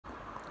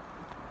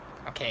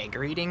Okay,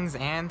 greetings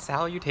and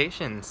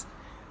salutations.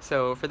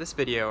 So for this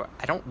video,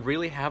 I don't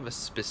really have a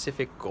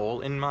specific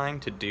goal in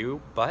mind to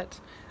do, but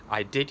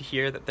I did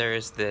hear that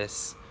there's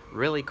this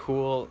really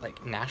cool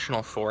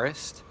national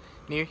forest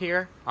near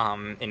here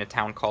in a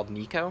town called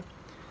Nikko.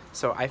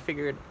 So I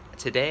figured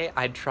today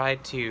I'd try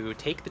to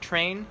take the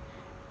train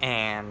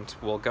and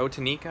we'll go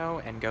to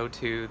Nikko and go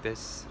to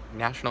this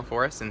national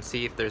forest and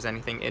see if there's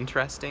anything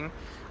interesting.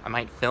 I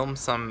might film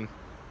some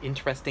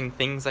interesting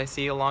things I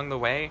see along the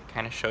way,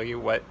 kind of show you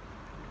what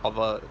all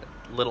the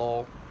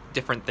little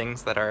different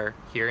things that are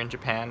here in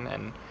Japan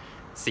and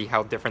see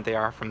how different they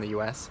are from the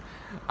US.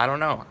 I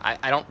don't know.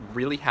 I don't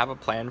really have a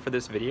plan for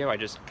this video. I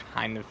just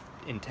kind of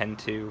intend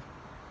to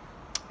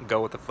go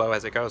with the flow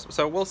as it goes.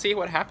 So we'll see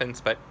what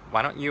happens, but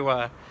why don't you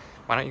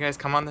guys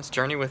come on this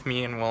journey with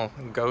me and we'll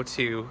go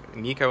to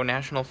Nikko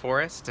National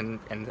Forest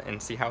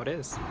and see how it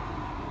is.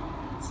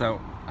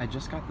 So I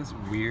just got this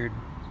weird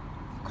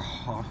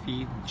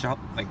coffee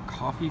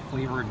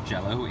flavored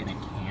jello in a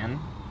can.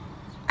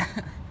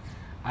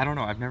 I don't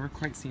know, I've never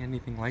quite seen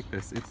anything like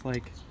this. It's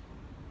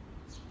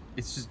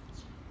just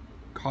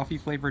coffee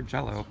flavored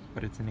jello,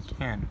 but it's in a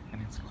can,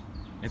 and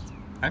it's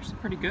actually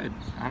pretty good.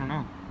 I don't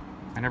know.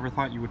 I never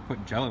thought you would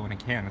put jello in a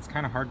can. It's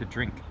kind of hard to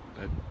drink,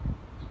 but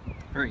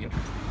very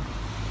interesting.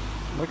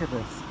 Look at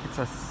this. It's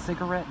a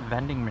cigarette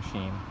vending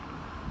machine.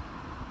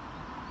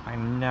 I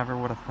never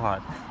would have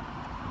thought.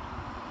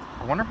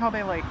 I wonder how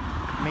they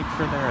make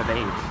sure they're of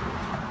age.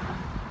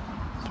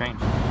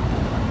 Strange.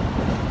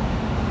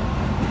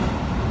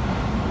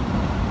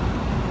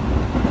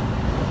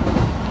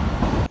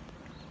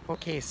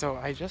 Okay, so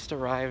I just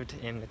arrived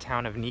in the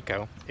town of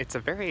Nikko. It's a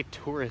very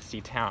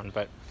touristy town,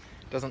 but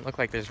it doesn't look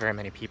like there's very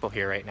many people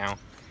here right now.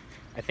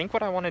 I think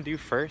what I want to do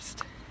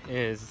first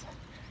is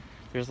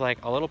there's a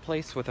little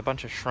place with a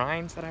bunch of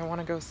shrines that I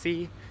want to go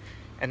see,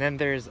 and then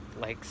there's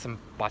some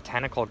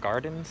botanical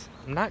gardens.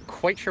 I'm not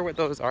quite sure what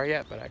those are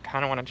yet, but I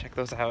kind of want to check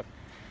those out.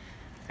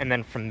 And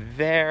then from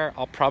there,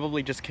 I'll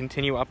probably just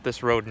continue up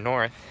this road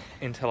north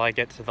until I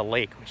get to the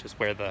lake, which is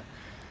where the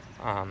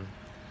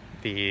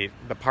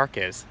park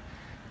is.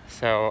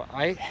 So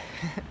I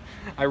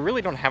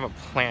really don't have a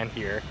plan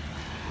here.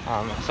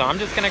 So I'm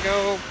just gonna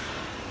go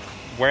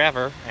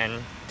wherever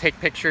and take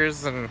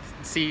pictures and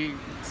see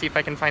if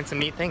I can find some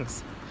neat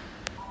things.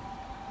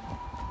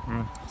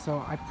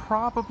 So I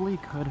probably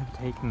could have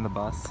taken the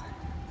bus.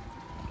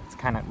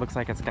 Looks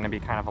like it's gonna be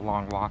kind of a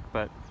long walk,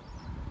 but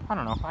I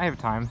don't know, I have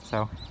time,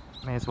 so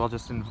may as well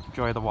just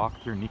enjoy the walk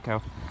through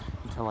Nikko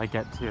until I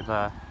get to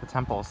the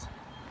temples.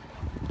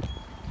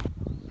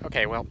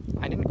 Okay, well,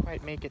 I didn't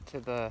quite make it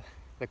to the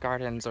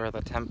gardens or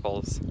the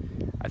temples.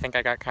 I think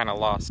I got kind of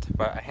lost,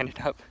 but I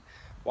ended up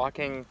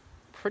walking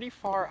pretty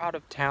far out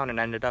of town and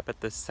ended up at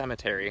this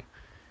cemetery.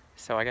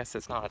 So I guess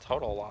it's not a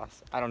total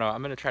loss. I don't know,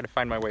 I'm gonna try to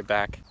find my way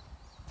back.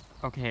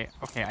 Okay,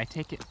 I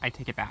take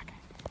it back.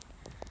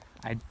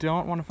 I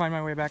don't want to find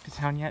my way back to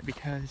town yet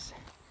because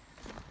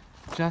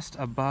just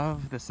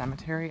above the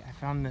cemetery I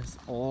found this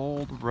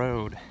old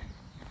road.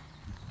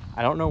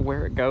 I don't know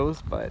where it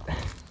goes, but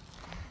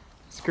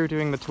screw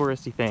doing the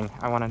touristy thing.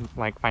 I want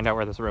to find out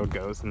where this road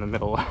goes in the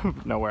middle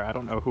of nowhere. I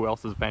don't know who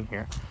else has been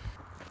here.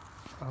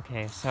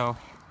 Okay, so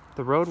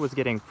the road was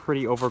getting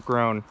pretty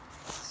overgrown,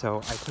 so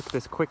I took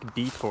this quick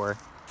detour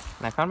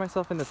and I found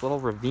myself in this little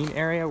ravine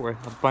area where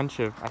a bunch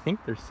of, I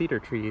think they're cedar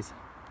trees.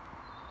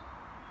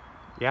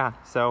 Yeah,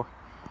 so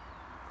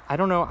I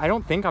don't know. I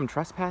don't think I'm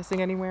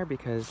trespassing anywhere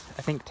because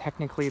I think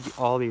technically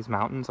all these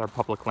mountains are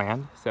public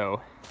land,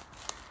 so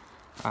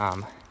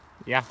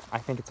yeah, I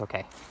think it's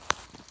okay.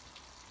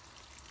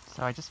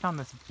 So I just found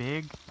this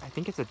big, I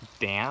think it's a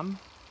dam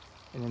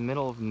in the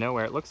middle of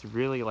nowhere. It looks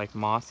really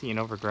mossy and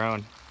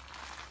overgrown.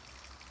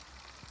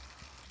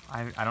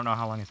 I don't know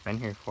how long it's been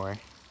here for,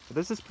 but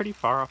this is pretty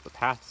far off the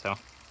path, so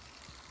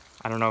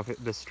I don't know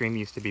if the stream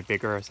used to be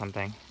bigger or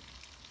something.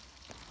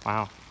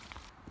 Wow.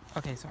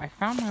 Okay, so I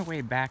found my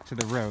way back to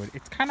the road.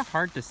 It's kind of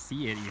hard to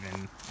see it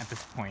even at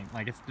this point.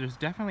 There's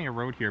definitely a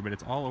road here, but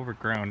it's all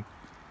overgrown.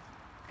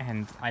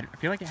 And I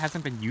feel like it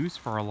hasn't been used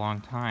for a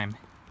long time.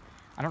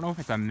 I don't know if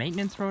it's a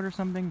maintenance road or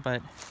something,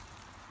 but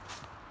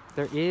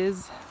there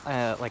is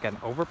an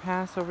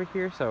overpass over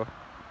here, so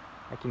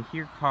I can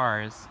hear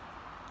cars.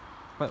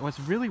 But what's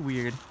really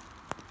weird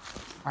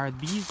are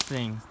these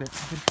things that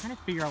I've been trying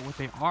to figure out what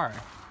they are.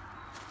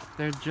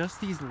 They're just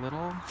these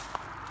little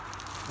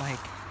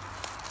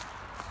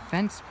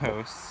fence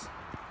posts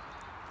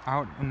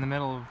out in the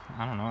middle of,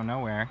 I don't know,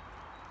 nowhere.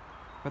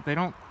 But they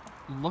don't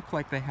look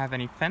like they have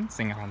any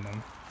fencing on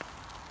them.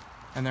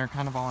 And they're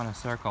kind of all in a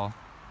circle.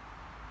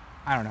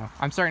 I don't know.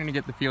 I'm starting to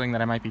get the feeling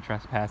that I might be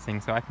trespassing,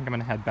 so I think I'm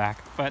gonna head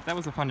back. But that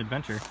was a fun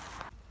adventure.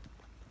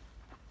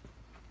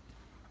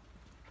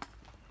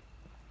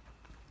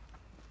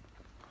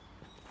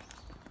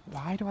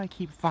 Why do I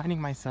keep finding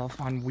myself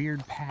on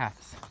weird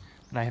paths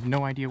that I have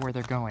no idea where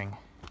they're going?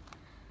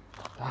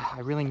 I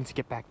really need to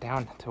get back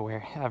down to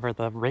wherever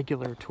the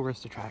regular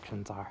tourist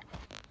attractions are.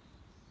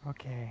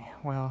 Okay,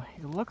 well,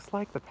 it looks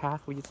like the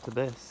path leads to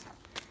this.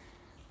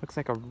 Looks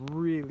like a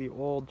really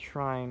old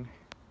shrine.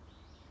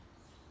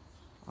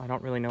 I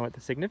don't really know what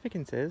the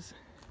significance is.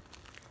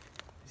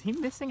 Is he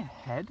missing a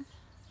head?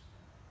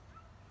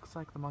 Looks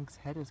like the monk's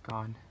head is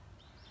gone.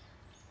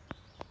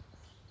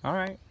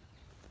 Alright,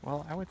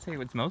 well, I would say it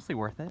was mostly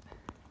worth it.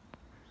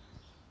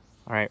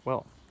 Alright,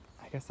 well,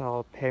 I guess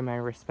I'll pay my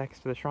respects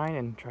to the shrine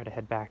and try to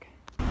head back.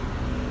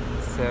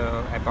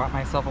 So, I bought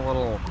myself a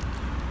little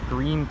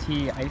green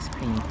tea ice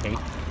cream cake.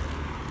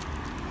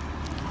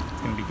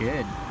 It's gonna be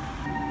good.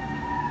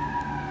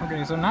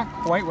 Okay, so not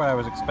quite what I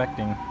was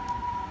expecting.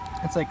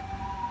 It's like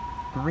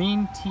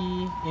green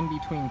tea in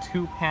between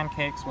two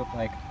pancakes with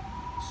like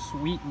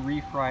sweet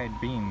refried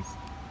beans.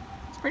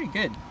 It's pretty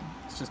good.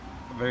 It's just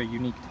a very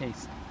unique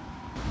taste.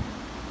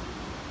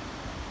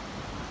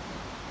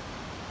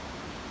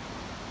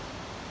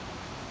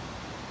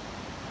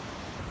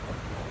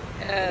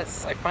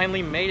 Yes, I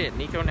finally made it.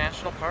 Nikko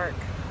National Park.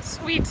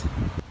 Sweet!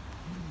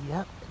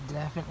 Yep,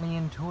 definitely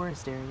in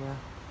tourist area.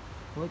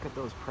 Look at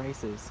those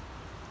prices.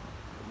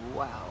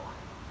 Wow.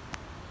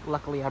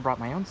 Luckily I brought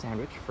my own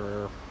sandwich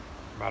for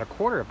about a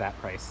quarter of that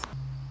price.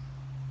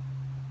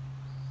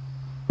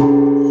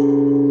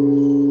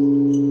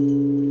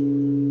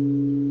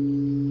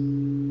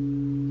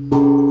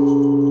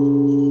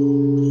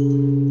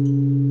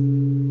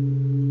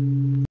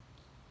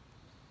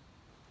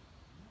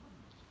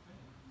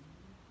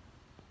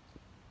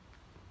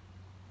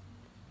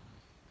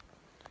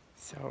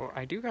 So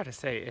I do gotta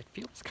say, it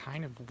feels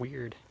kind of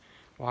weird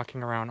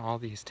walking around all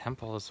these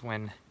temples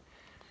when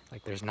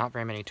like there's not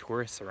very many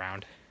tourists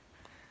around.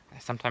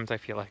 Sometimes I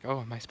feel like,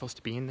 oh, am I supposed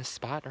to be in this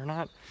spot or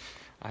not?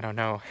 I don't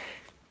know,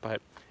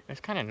 but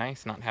it's kind of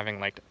nice not having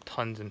like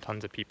tons and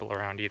tons of people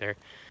around either.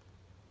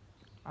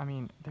 I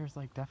mean, there's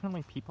like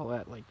definitely people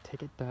at like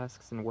ticket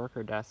desks and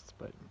worker desks,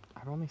 but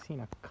I've only seen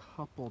a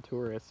couple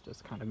tourists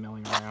just kind of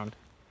milling around.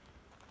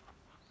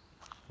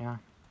 Yeah,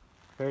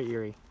 very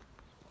eerie.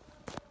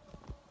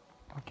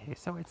 Okay,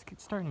 so it's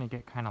starting to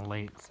get kind of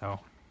late, so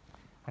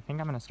I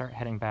think I'm gonna start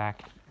heading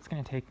back. It's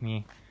gonna take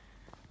me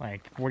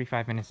like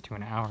 45 minutes to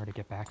an hour to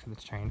get back to the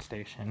train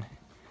station.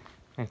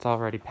 And it's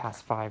already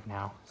past 5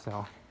 now,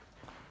 so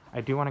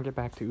I do want to get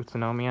back to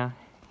Utsunomiya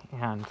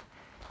and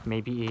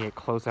maybe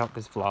close out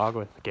this vlog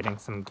with getting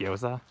some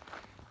gyoza,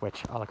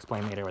 which I'll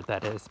explain later what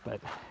that is,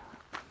 but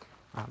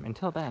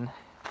until then.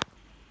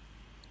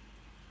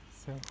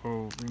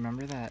 So,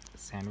 remember that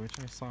sandwich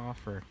I saw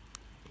for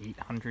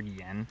 800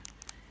 yen?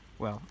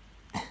 Well,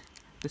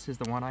 this is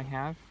the one I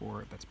have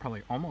for, that's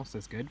probably almost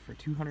as good, for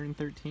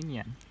 213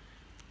 yen.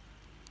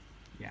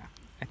 Yeah,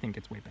 I think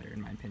it's way better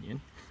in my opinion.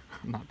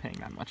 I'm not paying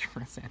that much for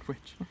a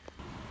sandwich.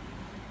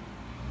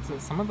 So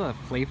some of the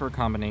flavor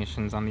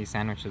combinations on these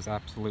sandwiches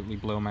absolutely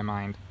blow my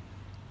mind.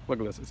 Look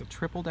at this, it's a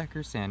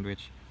triple-decker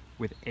sandwich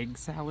with egg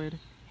salad,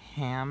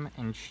 ham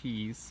and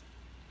cheese,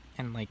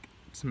 and like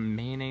some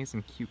mayonnaise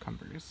and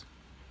cucumbers.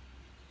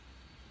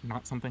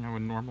 Not something I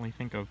would normally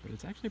think of, but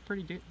it's actually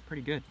pretty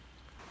good.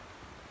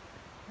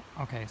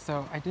 Okay,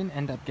 so I didn't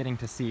end up getting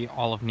to see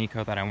all of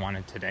Nikko that I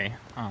wanted today.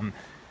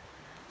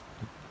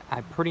 I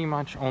pretty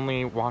much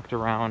only walked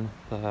around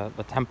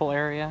the temple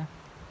area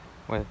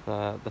with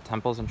the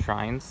temples and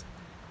shrines,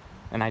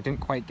 and I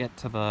didn't quite get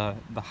to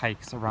the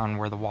hikes around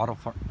where the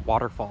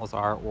waterfalls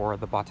are or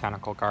the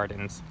botanical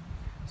gardens.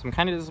 So I'm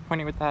kind of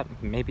disappointed with that.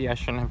 Maybe I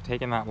shouldn't have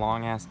taken that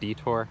long-ass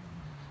detour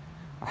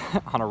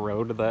on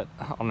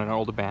an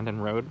old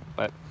abandoned road,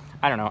 but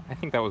I don't know, I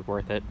think that was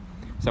worth it.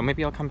 So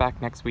maybe I'll come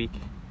back next week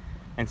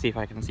and see if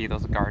I can see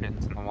those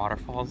gardens and the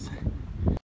waterfalls.